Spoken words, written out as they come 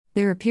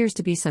There appears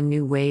to be some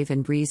new wave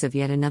and breeze of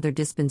yet another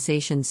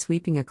dispensation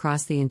sweeping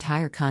across the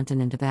entire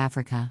continent of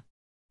Africa.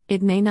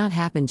 It may not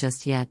happen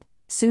just yet,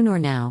 soon or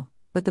now,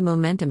 but the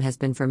momentum has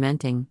been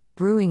fermenting,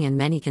 brewing, and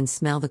many can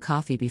smell the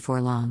coffee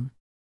before long.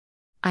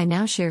 I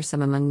now share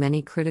some among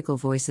many critical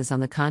voices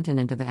on the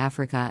continent of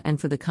Africa and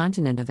for the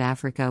continent of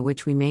Africa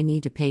which we may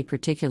need to pay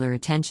particular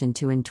attention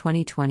to in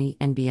 2020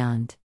 and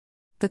beyond.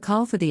 The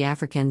call for the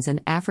Africans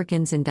and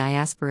Africans in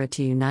diaspora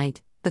to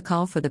unite, the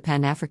call for the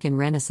Pan-African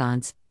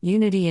Renaissance,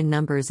 unity in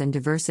numbers and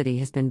diversity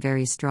has been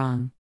very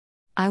strong.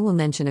 I will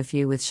mention a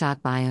few with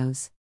short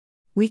bios.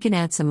 We can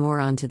add some more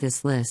onto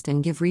this list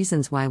and give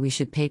reasons why we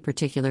should pay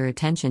particular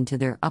attention to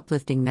their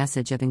uplifting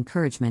message of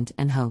encouragement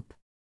and hope.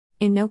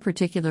 In no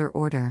particular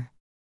order.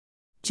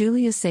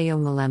 Julius Sayo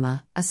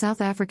Malema, a South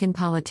African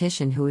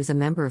politician who is a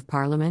member of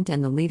parliament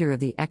and the leader of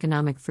the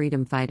Economic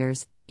Freedom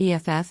Fighters,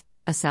 EFF,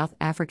 a South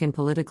African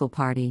political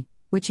party,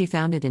 which he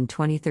founded in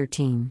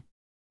 2013.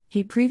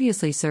 He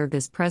previously served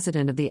as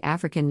president of the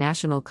African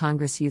National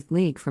Congress Youth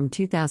League from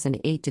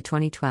 2008 to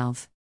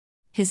 2012.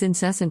 His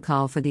incessant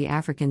call for the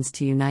Africans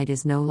to unite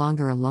is no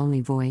longer a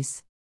lonely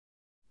voice.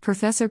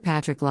 Professor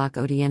Patrick Locke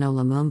Otieno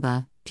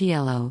Lumumba,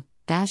 PLO,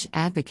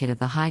 advocate of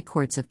the High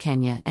Courts of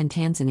Kenya and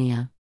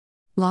Tanzania.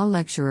 Law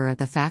lecturer at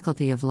the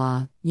Faculty of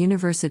Law,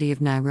 University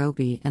of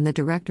Nairobi, and the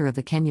director of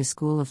the Kenya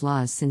School of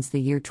Laws since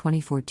the year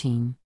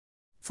 2014.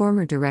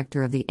 Former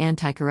director of the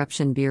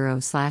Anti-Corruption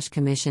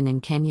Bureau/Commission in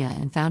Kenya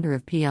and founder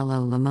of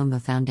PLO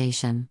Lumumba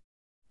Foundation.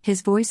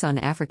 His voice on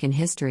African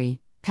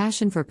history,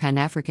 passion for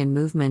Pan-African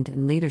movement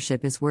and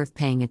leadership is worth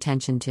paying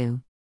attention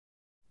to.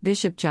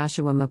 Bishop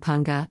Joshua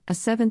Mapunga, a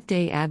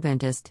Seventh-day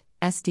Adventist,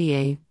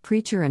 SDA,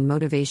 preacher and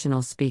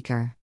motivational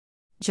speaker.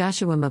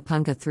 Joshua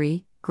Mapunga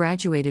III,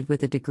 graduated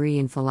with a degree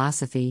in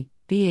philosophy,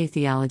 BA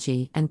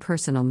theology, and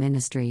personal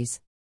ministries.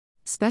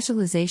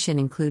 Specialization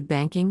include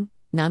banking,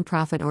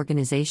 nonprofit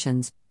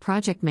organizations,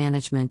 project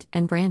management,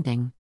 and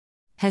branding.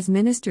 Has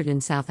ministered in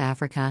South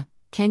Africa,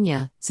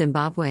 Kenya,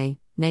 Zimbabwe,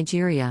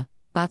 Nigeria,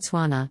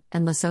 Botswana,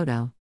 and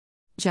Lesotho.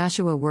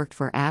 Joshua worked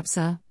for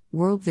ABSA,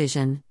 World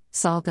Vision,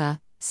 SALGA,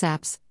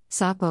 SAPS,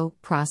 SAPO,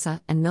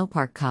 PRASA, and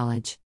Millpark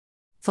College.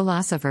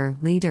 Philosopher,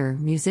 leader,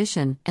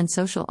 musician, and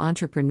social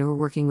entrepreneur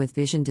working with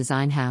Vision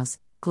Design House,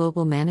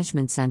 Global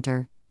Management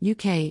Center,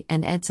 UK,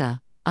 and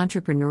EDSA,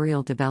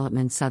 Entrepreneurial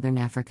Development Southern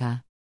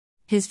Africa.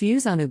 His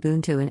views on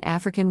Ubuntu, an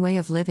African way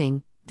of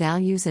living,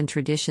 values and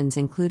traditions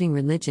including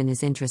religion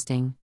is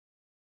interesting.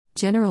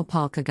 General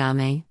Paul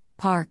Kagame,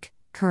 PARC,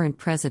 current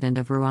president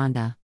of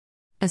Rwanda.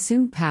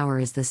 Assumed power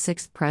as the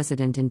sixth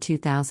president in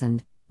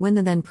 2000, when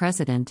the then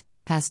president,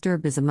 Pastor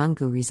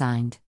Bizimungu,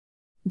 resigned.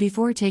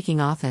 Before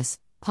taking office,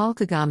 Paul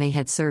Kagame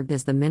had served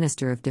as the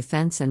Minister of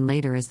Defense and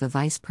later as the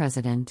vice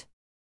president.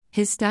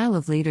 His style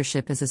of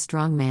leadership as a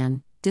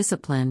strongman,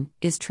 discipline,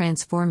 is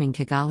transforming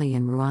Kigali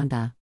in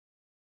Rwanda.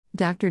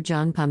 Dr.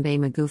 John Pombe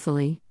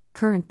Magufuli,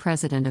 current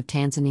president of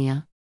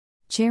Tanzania.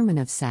 Chairman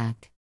of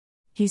SAC.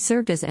 He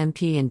served as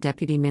MP and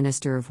Deputy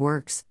Minister of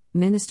Works,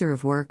 Minister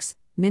of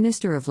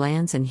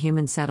Lands and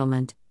Human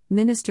Settlement,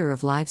 Minister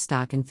of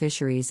Livestock and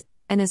Fisheries,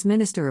 and as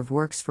Minister of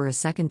Works for a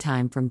second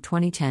time from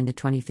 2010 to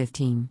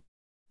 2015.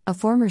 A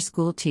former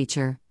school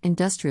teacher,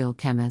 industrial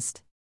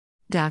chemist.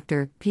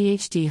 Doctor,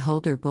 PhD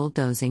holder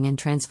bulldozing and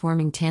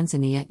transforming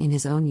Tanzania in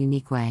his own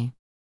unique way.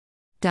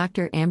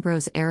 Dr.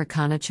 Ambrose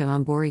Arikana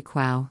Chambori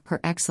Kwao, Her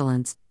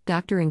Excellence,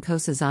 Dr.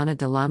 Nkosazana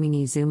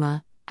Dlamini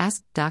Zuma,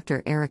 asked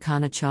Dr.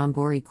 Arikana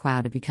Chambori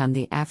Kwao to become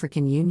the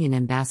African Union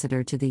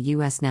Ambassador to the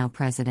U.S. Now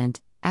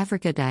President,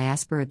 Africa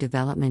Diaspora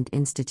Development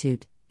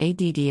Institute,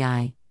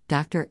 ADDI,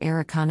 Dr.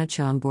 Arikana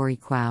Chambori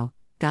Kwao,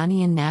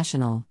 Ghanaian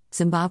national,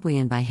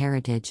 Zimbabwean by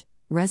heritage,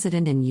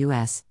 resident in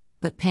U.S.,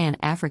 but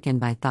Pan-African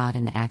by thought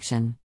and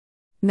action.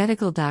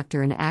 Medical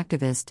doctor and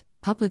activist,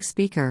 public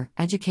speaker,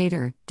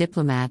 educator,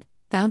 diplomat,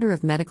 founder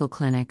of medical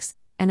clinics,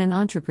 and an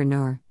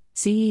entrepreneur,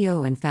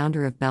 CEO and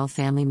founder of Bell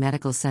Family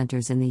Medical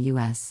Centers in the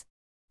U.S.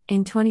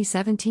 In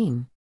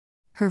 2017.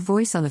 Her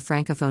voice on the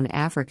Francophone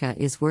Africa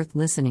is worth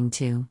listening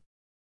to.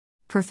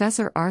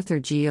 Professor Arthur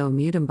Gio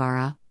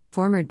Mutambara,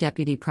 former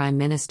Deputy Prime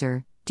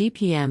Minister,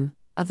 DPM,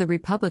 of the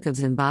Republic of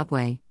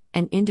Zimbabwe,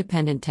 an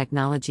independent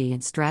technology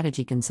and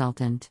strategy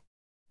consultant.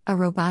 A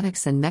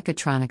robotics and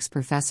mechatronics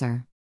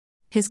professor.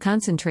 His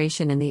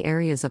concentration in the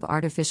areas of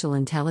artificial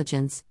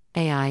intelligence,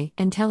 AI,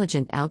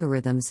 intelligent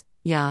algorithms,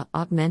 IA,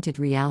 augmented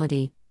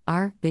reality,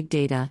 AR, big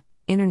data,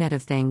 Internet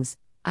of Things,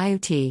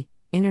 IoT,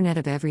 Internet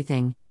of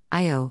Everything,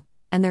 IO,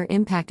 and their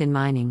impact in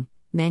mining,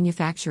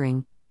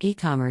 manufacturing,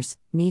 e-commerce,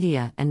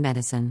 media, and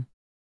medicine.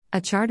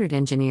 A chartered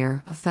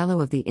engineer, a fellow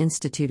of the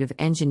Institute of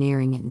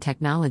Engineering and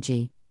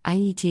Technology,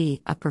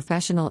 IET, a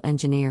professional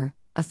engineer,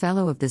 a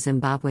fellow of the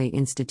Zimbabwe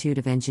Institute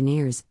of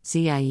Engineers,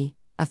 ZIE,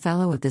 a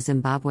fellow of the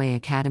Zimbabwe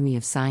Academy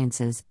of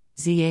Sciences,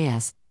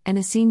 ZAS, and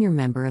a senior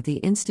member of the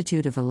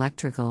Institute of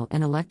Electrical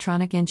and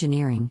Electronic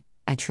Engineering,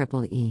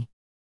 IEEE.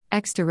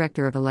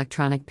 Ex-director of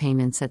electronic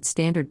payments at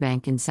Standard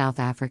Bank in South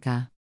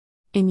Africa.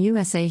 In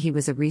USA he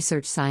was a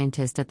research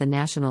scientist at the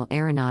National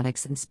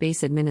Aeronautics and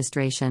Space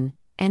Administration,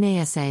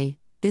 NASA,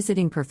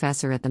 visiting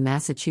professor at the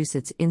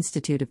Massachusetts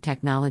Institute of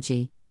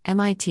Technology,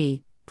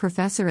 MIT,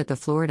 professor at the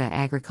Florida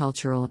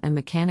Agricultural and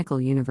Mechanical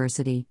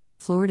University,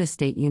 Florida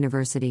State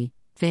University,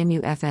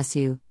 FAMU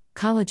FSU,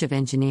 College of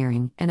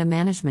Engineering, and a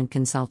management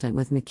consultant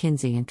with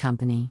McKinsey &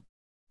 Company.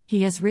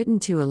 He has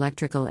written 2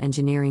 electrical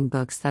engineering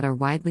books that are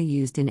widely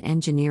used in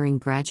engineering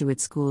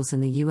graduate schools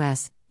in the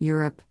US,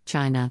 Europe,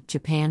 China,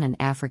 Japan, and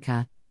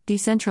Africa,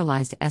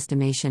 Decentralized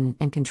Estimation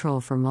and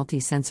Control for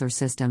Multi-Sensor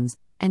Systems,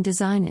 and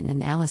Design and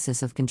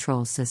Analysis of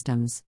Control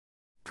Systems.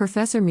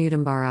 Professor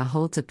Mutambara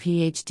holds a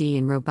PhD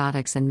in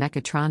Robotics and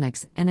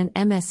Mechatronics and an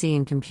MSc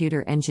in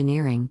Computer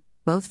Engineering,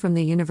 both from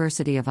the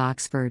University of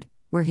Oxford,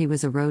 where he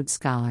was a Rhodes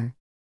Scholar.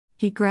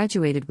 He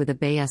graduated with a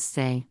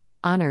BSc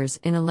Honours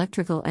in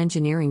Electrical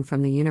Engineering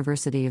from the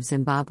University of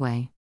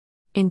Zimbabwe.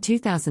 In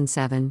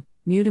 2007,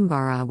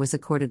 Mutambara was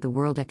accorded the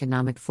World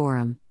Economic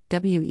Forum,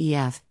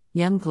 WEF,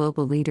 Young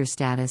Global Leader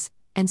status,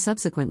 and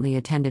subsequently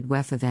attended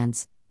WEF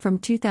events, from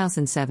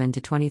 2007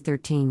 to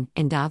 2013,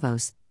 in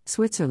Davos,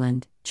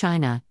 Switzerland,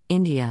 China,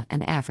 India,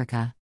 and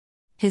Africa.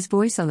 His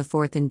voice on the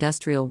Fourth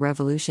Industrial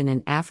Revolution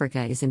in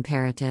Africa is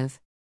imperative.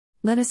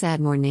 Let us add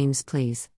more names, please.